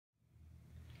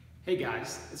Hey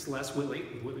guys, it's Les Whitley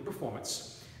with Whitley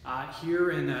Performance.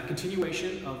 Here in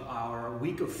continuation of our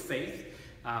week of faith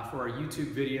for our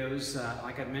YouTube videos.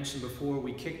 Like I mentioned before,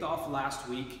 we kicked off last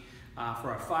week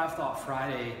for our 5 Thought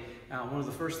Friday. One of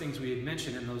the first things we had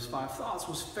mentioned in those 5 thoughts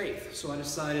was faith. So I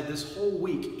decided this whole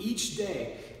week, each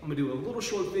day, I'm going to do a little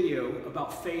short video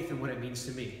about faith and what it means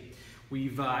to me.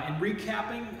 We've, in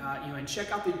recapping, and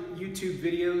check out the YouTube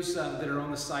videos that are on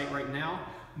the site right now.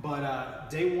 But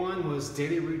day 1 was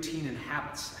daily routine and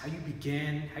habits. How you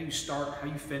begin, how you start, how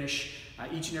you finish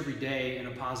each and every day in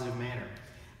a positive manner.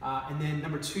 And then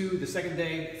number 2, the second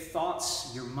day,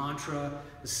 thoughts, your mantra,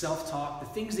 the self-talk, the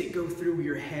things that go through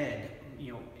your head,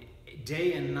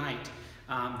 day and night,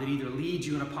 that either lead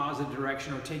you in a positive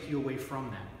direction or take you away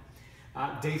from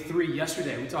that. Day 3,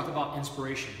 yesterday, we talked about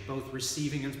inspiration, both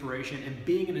receiving inspiration and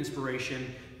being an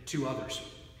inspiration to others.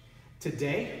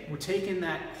 Today, we're taking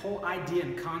that whole idea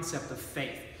and concept of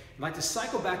faith. I'd like to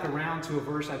cycle back around to a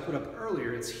verse I put up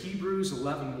earlier. It's Hebrews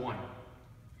 11:1.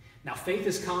 Now, faith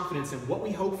is confidence in what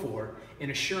we hope for and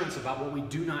assurance about what we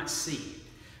do not see.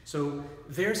 So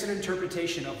there's an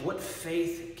interpretation of what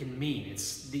faith can mean.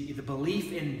 It's the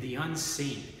belief in the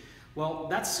unseen. Well,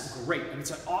 that's great, and it's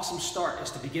an awesome start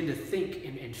is to begin to think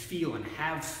and feel and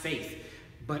have faith.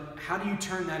 But how do you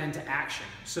turn that into action?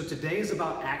 So today is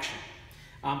about action.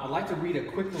 I'd like to read a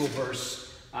quick little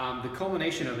verse. The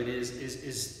culmination of it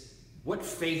is what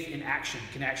faith in action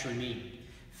can actually mean.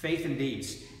 Faith in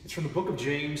deeds. It's from the book of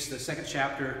James, the 2nd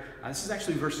chapter. This is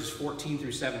actually verses 14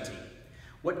 through 17.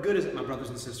 What good is it, my brothers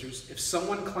and sisters, if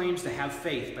someone claims to have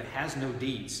faith but has no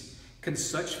deeds? Can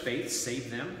such faith save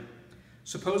them?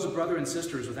 Suppose a brother and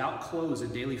sister is without clothes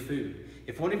and daily food.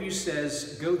 If one of you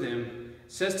says to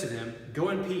them, go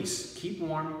in peace, keep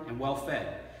warm and well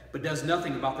fed, but does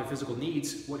nothing about their physical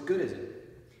needs, what good is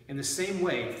it? In the same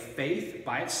way, faith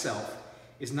by itself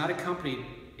is not accompanied,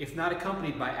 if not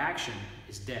accompanied by action,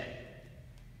 is dead.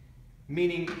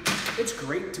 Meaning, it's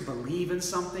great to believe in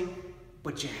something,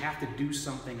 but you have to do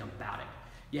something about it.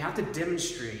 You have to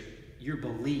demonstrate your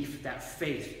belief, that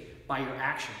faith, by your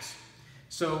actions.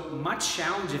 So my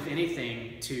challenge, if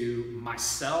anything, to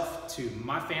myself, to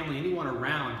my family, anyone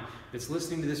around that's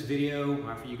listening to this video,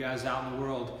 or for you guys out in the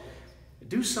world,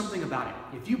 do something about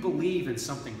it. If you believe in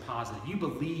something positive, you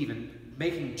believe in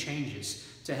making changes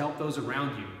to help those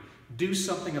around you, do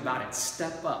something about it.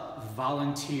 Step up,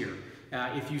 volunteer.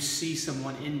 If you see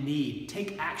someone in need,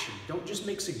 take action. Don't just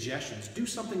make suggestions. Do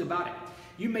something about it.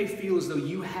 You may feel as though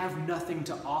you have nothing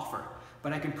to offer,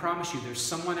 but I can promise you there's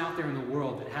someone out there in the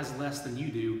world that has less than you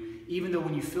do, even though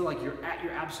when you feel like you're at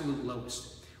your absolute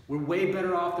lowest. We're way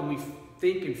better off than we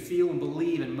think and feel and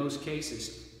believe in most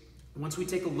cases once we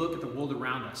take a look at the world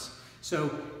around us.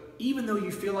 So even though you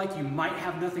feel like you might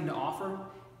have nothing to offer,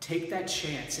 take that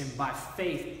chance and by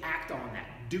faith act on that.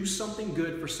 Do something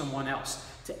good for someone else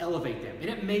to elevate them. And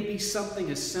it may be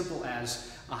something as simple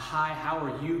as a hi, how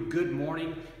are you, good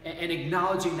morning, and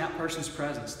acknowledging that person's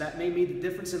presence. That may be the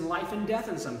difference in life and death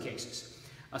in some cases.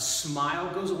 A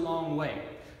smile goes a long way.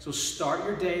 So start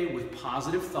your day with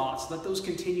positive thoughts. Let those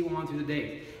continue on through the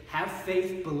day. Have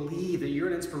faith, believe that you're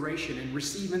an inspiration and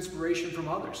receive inspiration from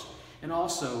others. And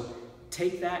also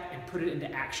take that and put it into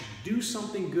action. Do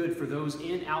something good for those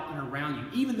in, out, and around you,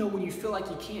 even though when you feel like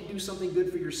you can't do something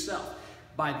good for yourself.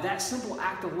 By that simple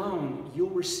act alone, you'll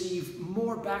receive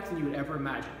more back than you would ever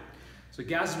imagine. So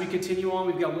guys, as we continue on,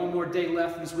 we've got one more day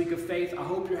left in this week of faith. I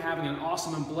hope you're having an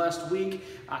awesome and blessed week.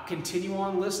 Continue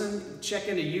on, listen, check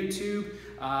into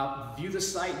YouTube, view the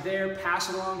site there, pass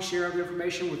it along, share other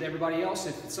information with everybody else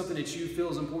if it's something that you feel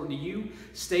is important to you.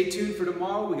 Stay tuned for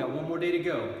tomorrow. We got one more day to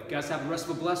go. You guys have the rest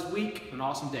of a blessed week, an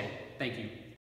awesome day. Thank you.